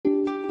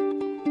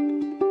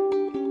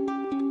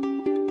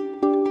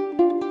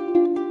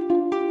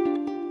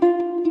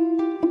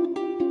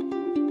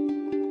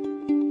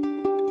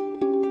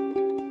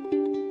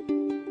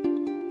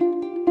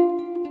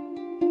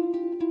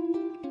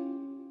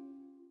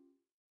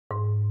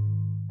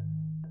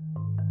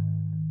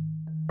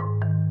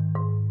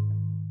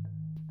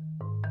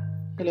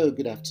Hello,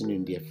 good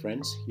afternoon, dear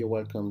friends. You're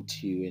welcome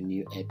to a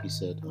new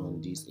episode on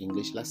these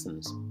English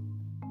lessons.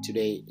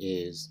 Today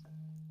is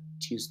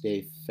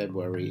Tuesday,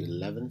 February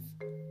 11th,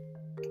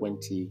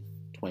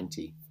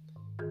 2020,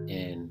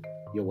 and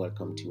you're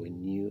welcome to a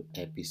new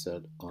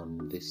episode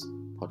on this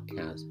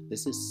podcast.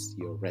 This is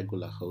your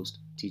regular host,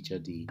 Teacher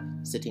D,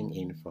 sitting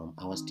in from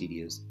our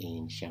studios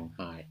in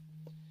Shanghai.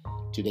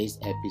 Today's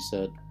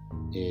episode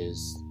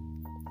is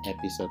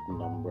episode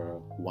number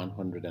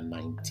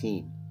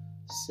 119.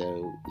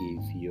 So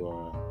if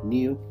you're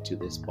new to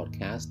this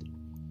podcast,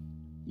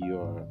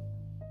 you're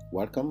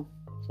welcome,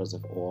 first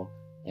of all,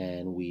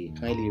 and we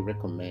highly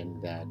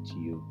recommend that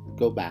you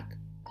go back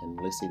and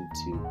listen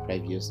to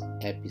previous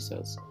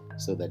episodes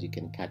so that you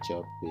can catch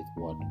up with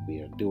what we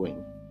are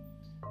doing.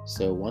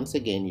 So once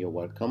again, you're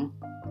welcome.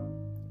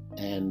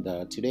 And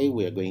today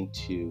we are going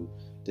to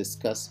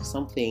discuss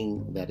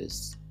something that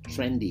is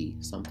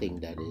trendy, something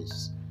that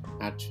is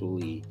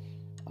actually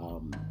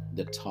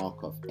the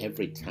talk of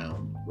every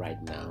town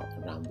right now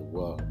around the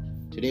world.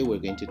 Today we're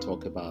going to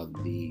talk about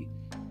the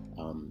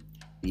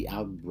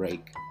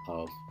outbreak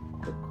of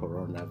the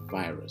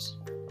coronavirus.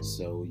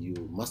 So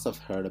you must have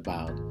heard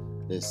about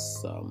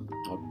this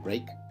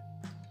outbreak,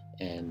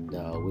 and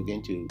we're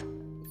going to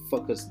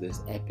focus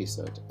this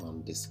episode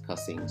on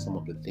discussing some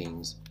of the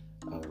things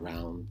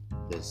around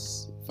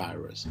this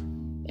virus.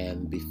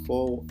 And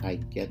before I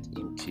get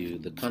into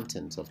the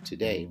contents of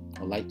today,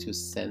 I'd like to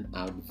send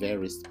out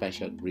very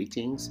special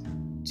greetings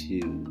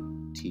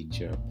to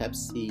Teacher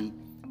Pepsi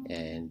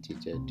and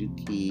Teacher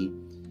Duki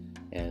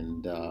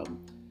and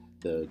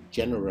the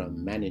General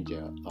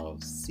Manager of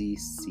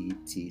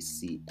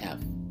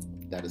CCTCF.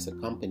 That is a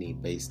company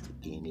based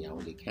in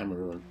Yaoundé,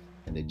 Cameroon,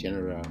 and the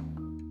General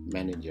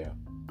Manager,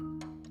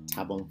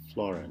 Tabon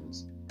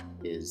Florence,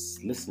 is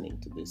listening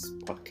to this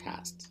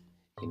podcast.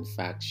 In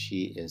fact,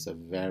 she is a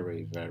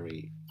very,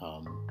 very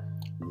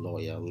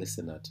loyal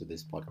listener to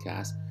this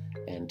podcast.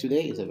 And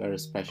today is a very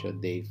special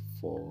day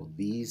for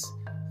these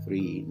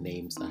three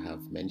names I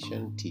have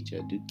mentioned: Teacher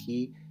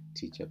Duki,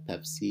 Teacher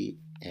Pepsi,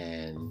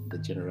 and the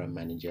General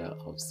Manager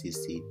of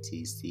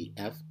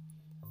CCTCF.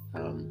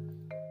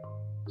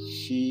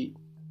 She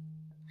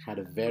had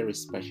a very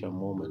special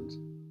moment.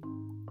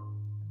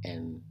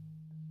 And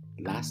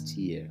last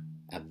year,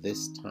 at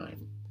this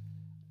time,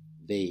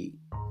 they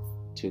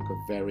took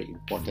a very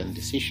important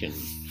decision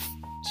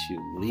to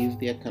leave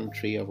their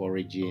country of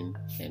origin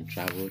and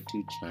travel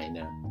to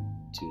China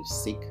to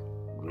seek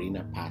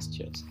greener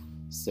pastures.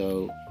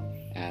 So,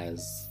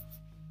 as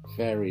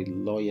very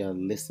loyal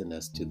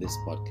listeners to this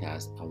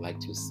podcast, I'd like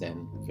to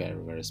send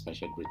very, very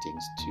special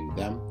greetings to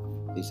them.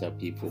 These are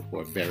people who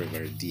are very,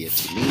 very dear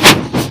to me.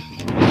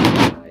 And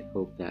I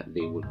hope that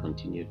they will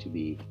continue to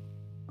be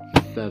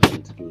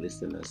fervent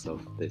listeners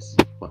of this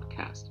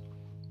podcast.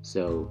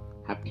 So,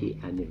 happy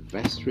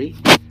anniversary.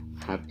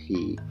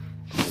 Happy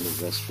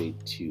anniversary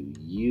to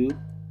you,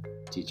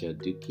 Teacher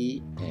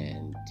Duki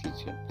and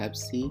Teacher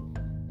Pepsi.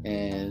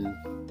 And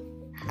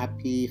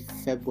happy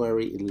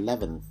February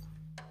 11th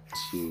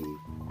to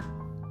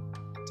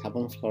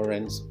Tabon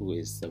Florence, who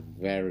is a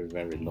very,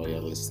 very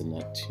loyal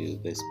listener to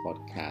this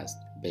podcast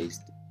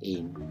based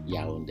in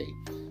Yaoundé.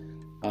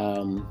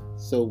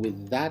 So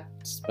with that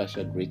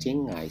special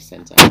greeting I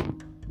sent out,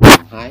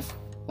 hi,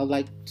 I'd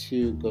like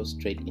to go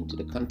straight into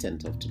the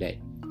content of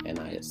today. And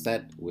I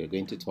said we're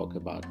going to talk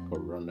about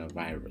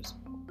coronavirus.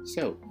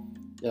 So,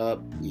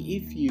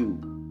 if you,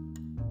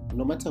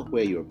 no matter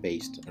where you're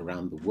based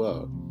around the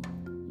world,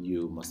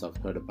 you must have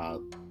heard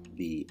about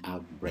the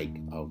outbreak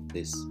of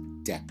this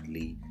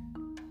deadly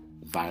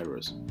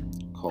virus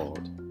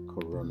called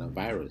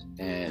coronavirus.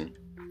 And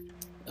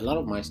a lot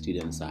of my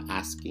students are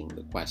asking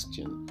the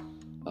question.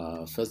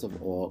 First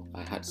of all,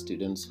 I had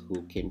students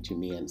who came to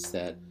me and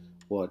said,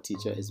 well,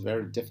 teacher, it's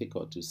very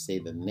difficult to say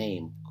the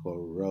name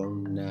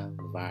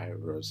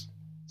coronavirus.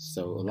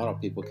 So a lot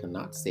of people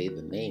cannot say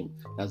the name.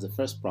 That's the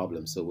first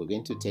problem. So we're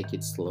going to take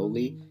it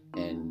slowly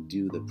and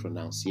do the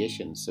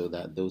pronunciation so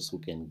that those who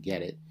can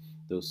get it,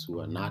 those who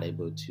are not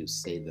able to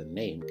say the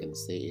name, can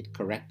say it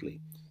correctly.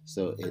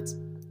 So it's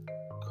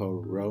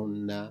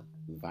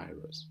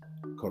coronavirus.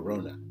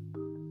 Corona.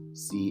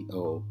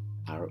 C-O-R-O-N-A.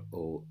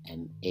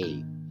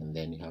 And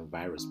then you have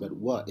virus. But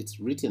what? It's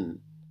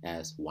written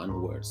as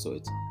one word. So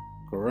it's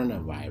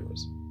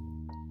coronavirus.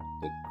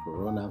 The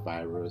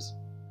coronavirus,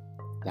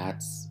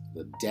 that's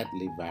the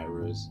deadly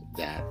virus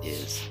that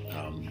is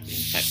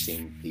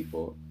infecting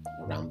people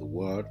around the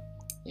world,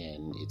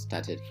 and it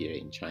started here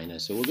in China.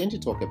 So we're going to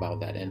talk about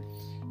that. And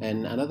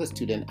another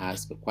student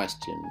asked a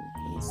question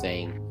and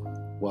saying,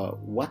 well,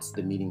 what's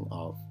the meaning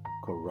of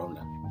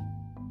corona?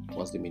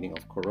 What's the meaning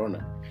of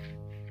corona?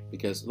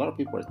 Because a lot of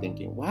people are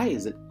thinking, why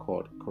is it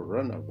called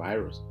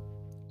coronavirus?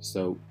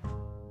 So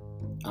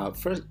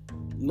first,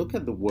 look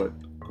at the word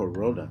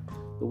corona.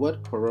 The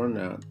word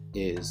corona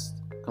is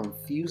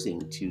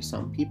confusing to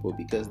some people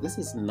because this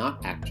is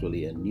not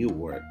actually a new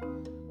word.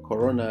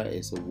 Corona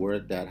is a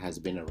word that has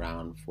been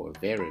around for a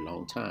very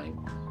long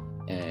time.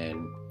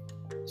 And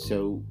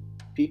so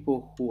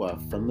people who are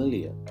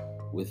familiar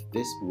with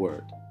this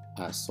word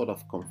are sort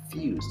of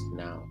confused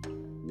now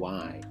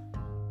why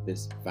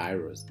this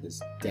virus,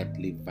 this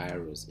deadly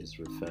virus, is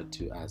referred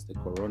to as the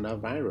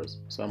coronavirus.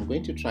 So I'm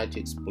going to try to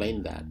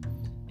explain that.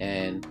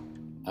 And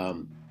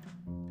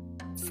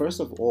first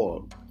of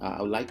all,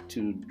 I would like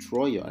to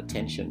draw your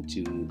attention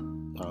to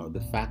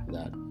the fact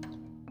that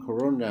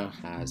corona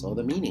has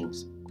other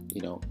meanings.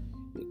 You know,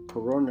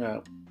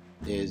 corona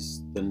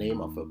is the name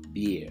of a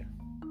beer.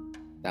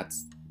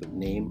 That's the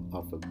name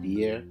of a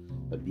beer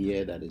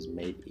that is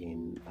made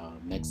in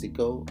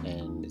Mexico,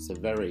 and it's a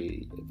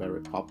very,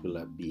 very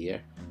popular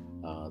beer.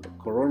 The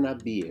Corona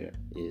beer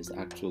is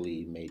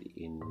actually made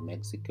in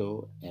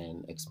Mexico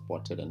and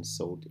exported and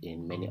sold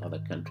in many other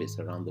countries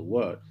around the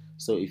world.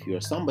 So if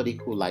you're somebody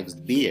who likes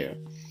beer,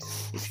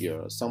 if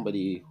you're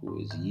somebody who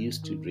is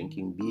used to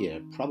drinking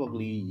beer,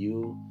 probably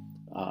you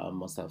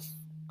must have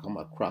come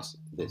across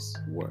this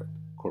word,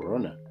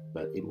 Corona,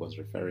 but it was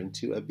referring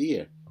to a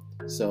beer.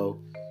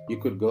 So you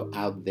could go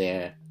out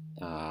there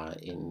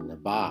in a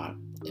bar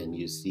and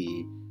you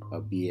see a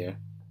beer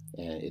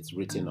and it's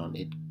written on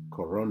it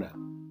Corona.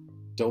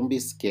 Don't be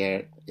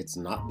scared, it's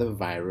not the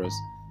virus.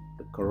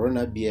 The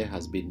Corona beer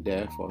has been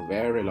there for a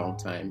very long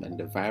time, and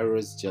the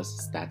virus just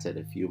started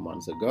a few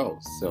months ago.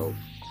 So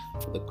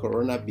the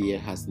Corona beer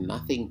has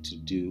nothing to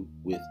do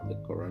with the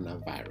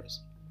coronavirus.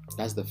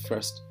 That's the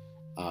first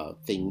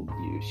thing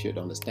you should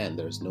understand.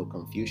 There's no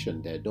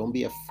confusion there. Don't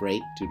be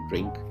afraid to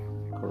drink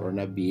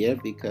Corona beer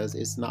because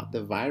it's not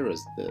the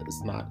virus.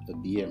 It's not a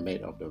beer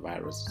made of the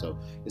virus. So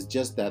it's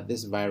just that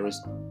this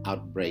virus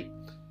outbreak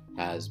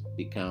has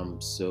become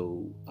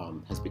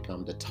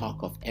the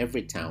talk of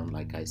every town.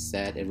 Like I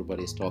said,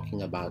 everybody's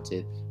talking about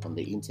it on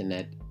the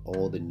internet.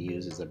 All the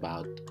news is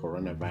about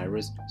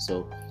coronavirus.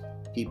 So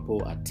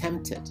people are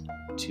tempted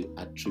to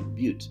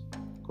attribute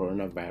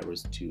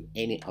coronavirus to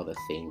any other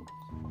thing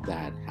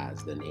that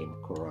has the name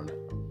corona.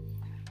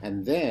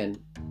 And then,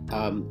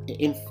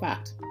 in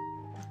fact,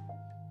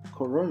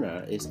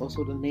 Corona is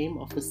also the name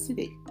of a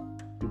city.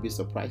 You'll be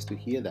surprised to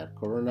hear that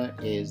Corona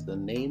is the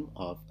name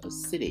of a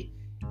city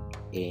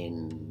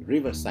in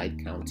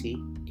Riverside County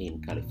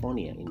in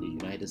California in the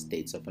United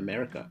States of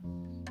America.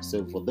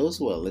 So for those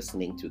who are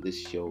listening to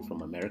this show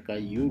from America,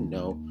 you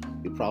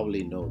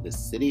probably know the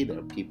city. There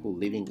are people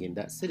living in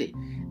that city.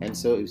 And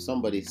so if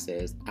somebody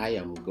says, I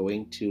am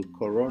going to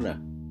Corona,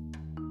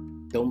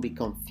 don't be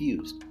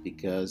confused,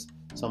 because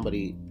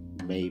somebody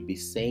may be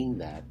saying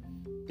that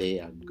they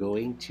are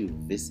going to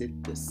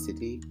visit the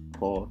city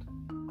called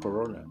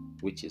Corona,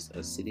 which is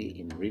a city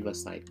in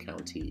Riverside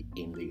County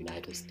in the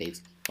United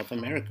States of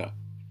America.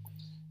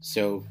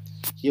 So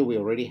here we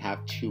already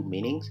have two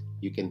meanings.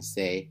 You can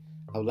say,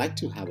 I would like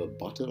to have a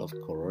bottle of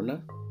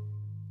Corona.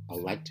 I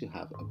would like to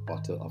have a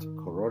bottle of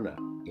Corona.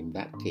 In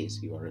that case,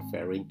 you are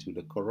referring to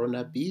the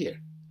Corona beer.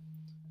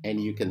 And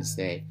you can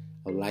say,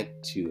 I would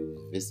like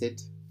to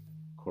visit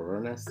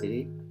Corona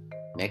City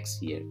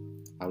next year.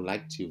 I would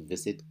like to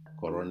visit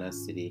Corona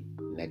City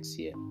next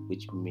year,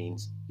 which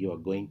means you are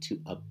going to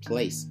a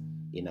place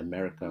in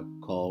America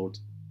called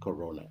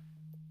Corona.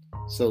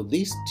 So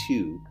these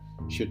two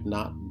should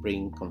not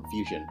bring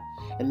confusion.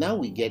 And now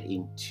we get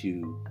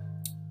into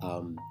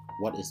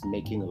what is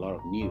making a lot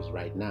of news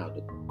right now,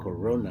 the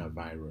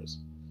coronavirus.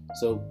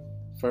 So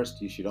first,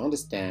 you should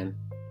understand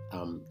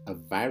a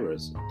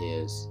virus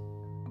is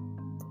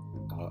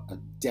a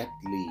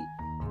deadly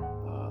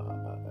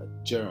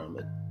germ,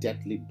 a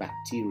deadly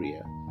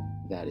bacteria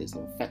that is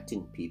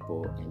infecting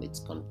people, and it's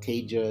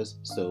contagious.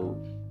 So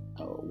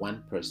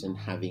one person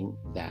having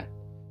that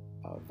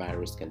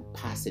virus can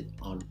pass it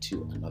on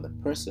to another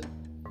person.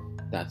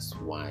 That's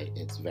why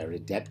it's very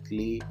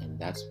deadly, and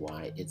that's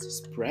why it's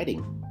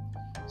spreading.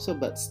 So,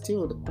 but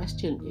still, the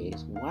question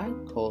is, why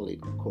call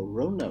it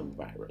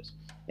coronavirus?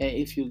 And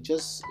if you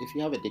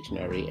have a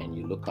dictionary and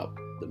you look up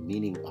the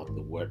meaning of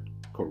the word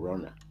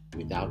corona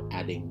without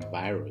adding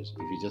virus,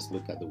 if you just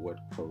look at the word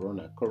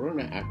corona,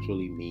 corona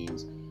actually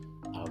means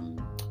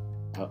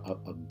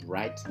a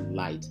bright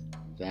light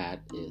that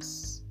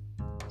is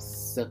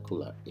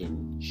circular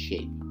in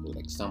shape,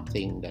 like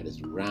something that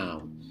is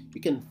round. You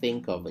can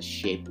think of a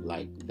shape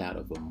like that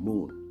of a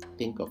moon.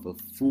 Think of a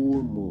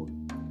full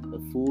moon. The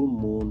full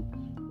moon,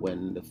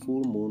 when the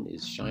full moon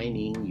is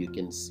shining, you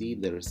can see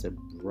there is a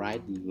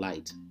bright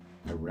light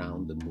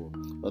around the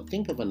moon. Or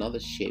think of another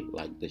shape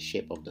like the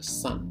shape of the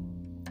sun.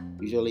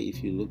 Usually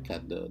if you look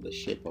at the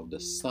shape of the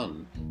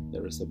sun,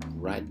 there is a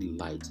bright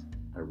light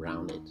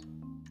around it.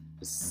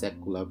 A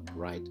circular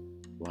bright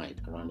light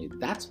around it.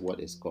 That's what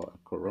is called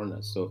a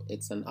corona. So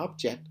it's an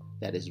object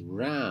that is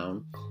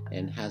round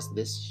and has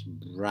this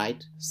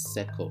bright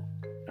circle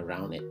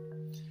around it.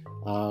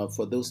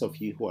 For those of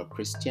you who are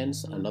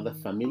Christians, another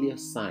familiar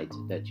sight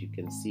that you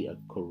can see a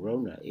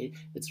corona,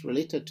 it's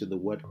related to the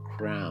word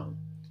crown.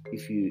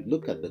 If you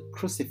look at the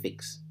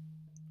crucifix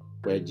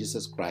where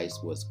Jesus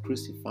Christ was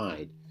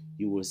crucified,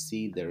 you will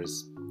see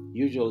there's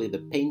usually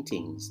the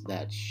paintings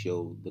that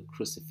show the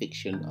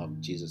crucifixion of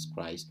Jesus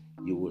Christ.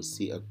 You will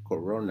see a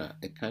corona,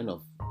 a kind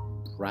of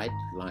bright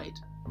light,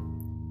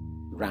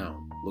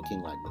 round,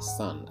 looking like the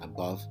sun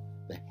above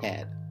the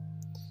head.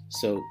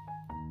 So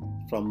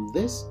From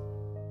this,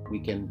 we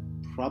can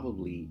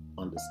probably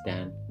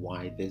understand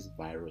why this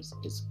virus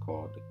is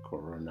called the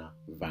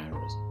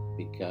coronavirus,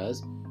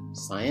 because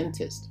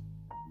scientists,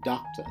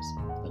 doctors,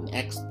 and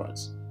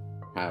experts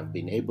have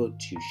been able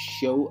to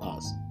show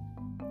us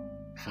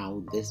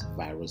how this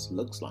virus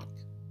looks like.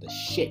 The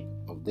shape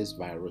of this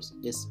virus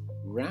is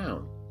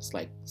round. It's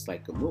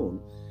like a moon,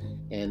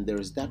 and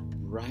there is that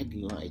bright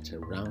light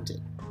around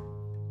it.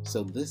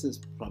 So this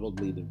is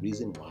probably the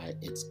reason why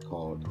it's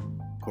called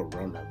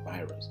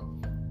coronavirus.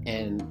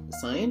 And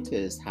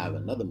scientists have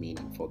another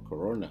meaning for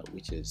corona,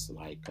 which is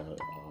like a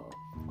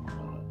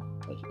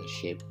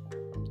shape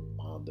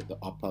of the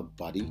upper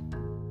body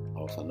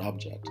of an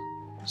object.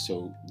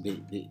 So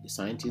the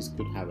scientists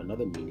could have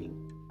another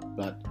meaning,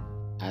 but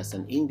as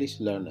an English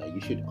learner, you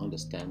should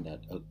understand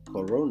that a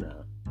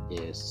corona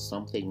is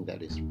something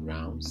that is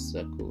round,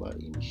 circular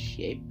in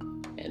shape,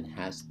 and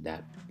has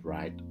that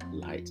bright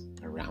light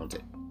around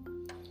it.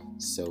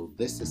 So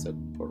this is a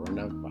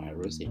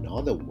coronavirus. In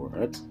other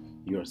words,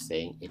 you're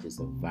saying it is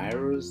a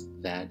virus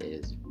that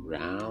is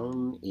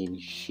round in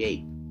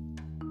shape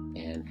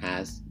and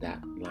has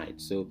that light.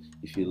 So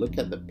if you look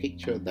at the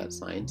picture that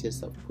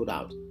scientists have put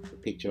out, the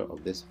picture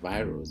of this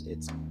virus,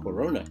 it's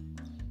corona.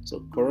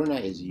 So corona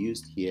is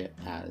used here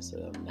as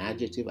an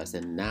adjective, as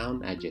a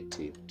noun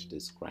adjective to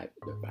describe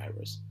the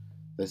virus.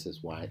 This is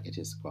why it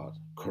is called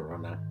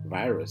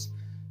coronavirus.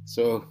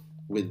 So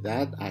with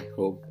that, I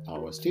hope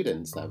our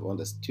students have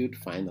understood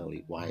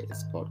finally why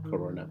it's called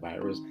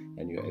coronavirus,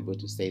 and you're able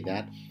to say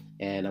that.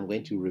 And I'm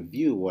going to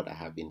review what I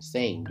have been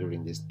saying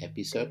during this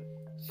episode.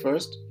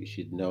 First, you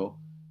should know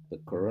the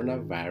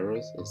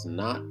coronavirus is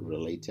not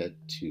related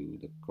to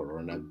the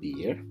Corona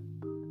beer,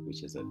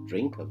 which is a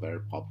drink, a very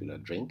popular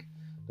drink.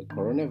 The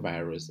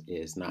coronavirus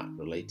is not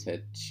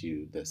related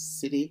to the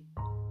city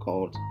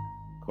called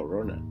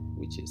Corona,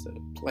 which is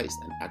a place,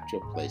 an actual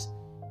place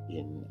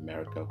in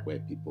America where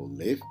people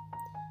live.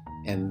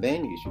 And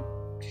then you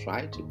should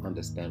try to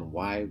understand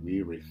why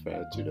we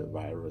refer to the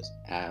virus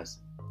as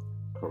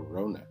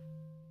corona.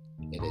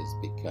 It is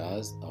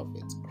because of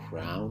its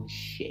crown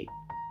shape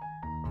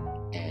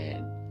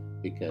and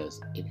because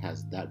it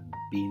has that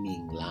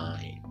beaming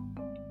line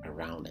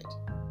around it.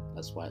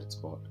 That's why it's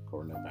called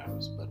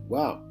coronavirus. But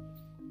well,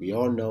 we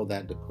all know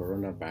that the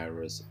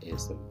coronavirus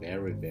is a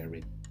very,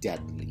 very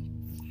deadly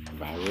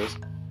virus,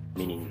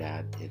 meaning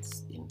that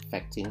it's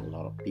infecting a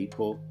lot of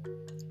people,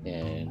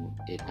 and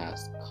it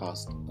has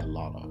caused a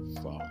lot of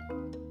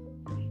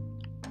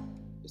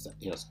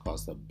it has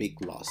caused a big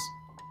loss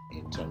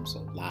in terms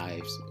of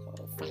lives,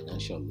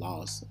 financial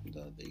loss.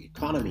 The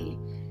economy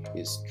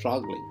is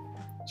struggling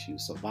to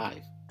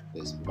survive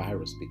this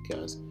virus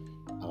because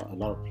a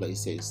lot of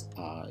places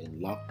are in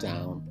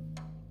lockdown.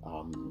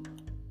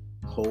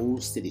 Whole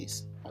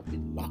cities have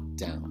been locked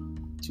down.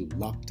 To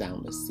lock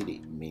down a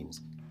city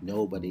means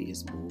nobody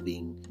is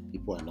moving,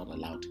 people are not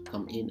allowed to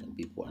come in, and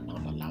people are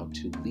not allowed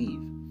to leave.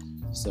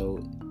 So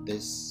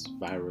this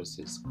virus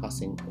is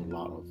causing a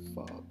lot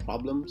of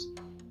problems.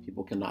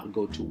 People cannot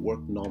go to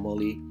work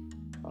normally.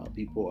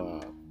 People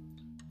are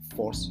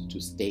forced to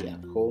stay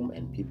at home,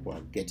 and people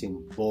are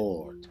getting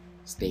bored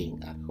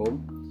staying at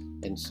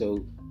home. And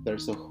so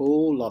there's a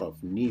whole lot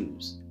of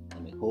news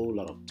and a whole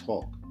lot of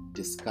talk,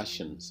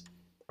 discussions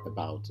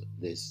about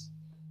this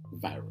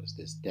virus,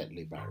 this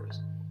deadly virus.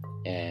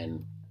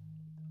 And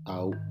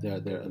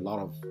there are a lot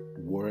of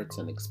words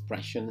and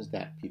expressions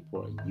that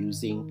people are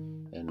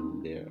using,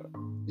 and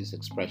these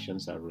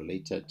expressions are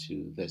related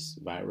to this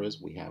virus.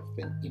 We have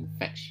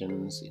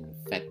infections,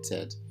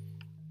 infected,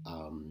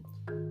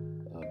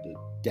 the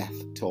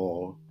death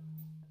toll.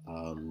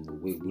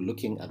 We're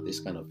looking at this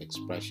kind of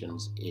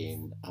expressions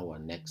in our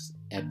next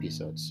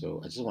episode. So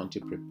I just want to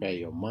prepare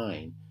your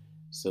mind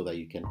so that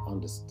you can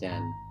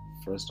understand,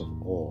 first of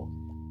all,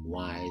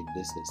 why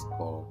this is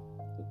called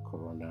the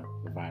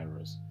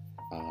coronavirus.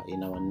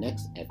 In our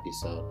next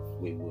episode,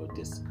 we will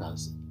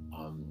discuss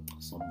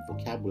some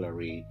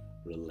vocabulary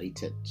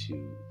related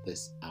to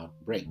this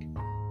outbreak.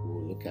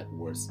 We'll look at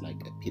words like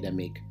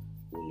epidemic.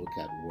 We'll look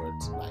at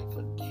words like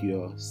a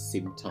cure,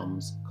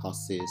 symptoms,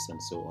 causes,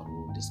 and so on.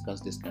 We'll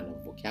discuss this kind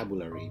of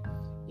vocabulary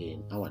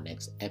in our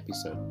next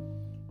episode.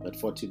 But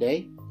for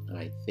today,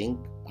 I think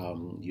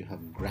you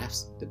have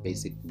grasped the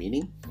basic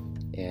meaning.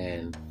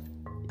 And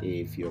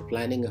if you're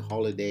planning a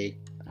holiday,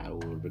 I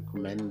would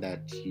recommend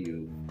that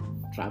you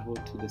travel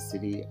to the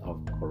city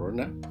of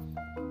Corona.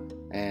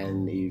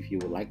 And if you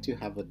would like to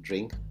have a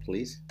drink,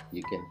 please,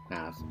 you can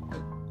have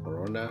a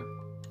Corona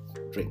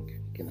drink.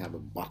 You can have a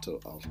bottle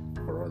of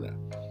Corona.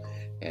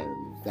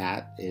 And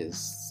that is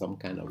some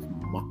kind of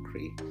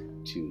mockery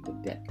to the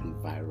deadly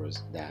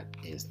virus that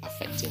is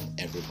affecting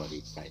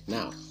everybody right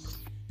now.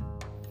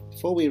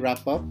 Before we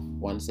wrap up,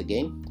 once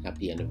again,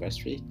 happy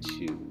anniversary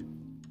to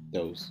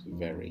those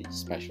very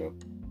special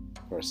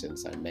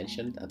persons I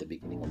mentioned at the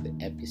beginning of the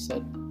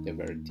episode. They're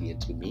very dear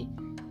to me.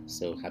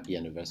 So happy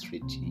anniversary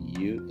to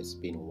you. It's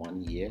been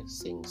 1 year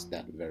since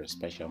that very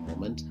special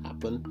moment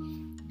happened,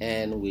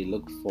 and we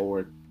look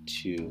forward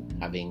to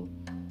having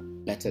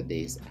better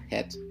days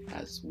ahead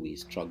as we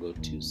struggle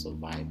to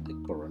survive the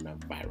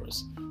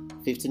coronavirus.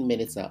 15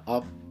 minutes are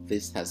up.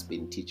 This has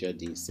been Teacher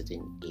D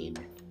sitting in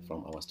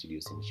from our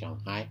studios in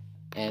Shanghai,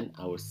 and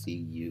I will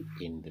see you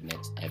in the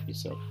next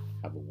episode.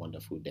 Have a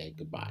wonderful day.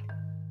 Goodbye.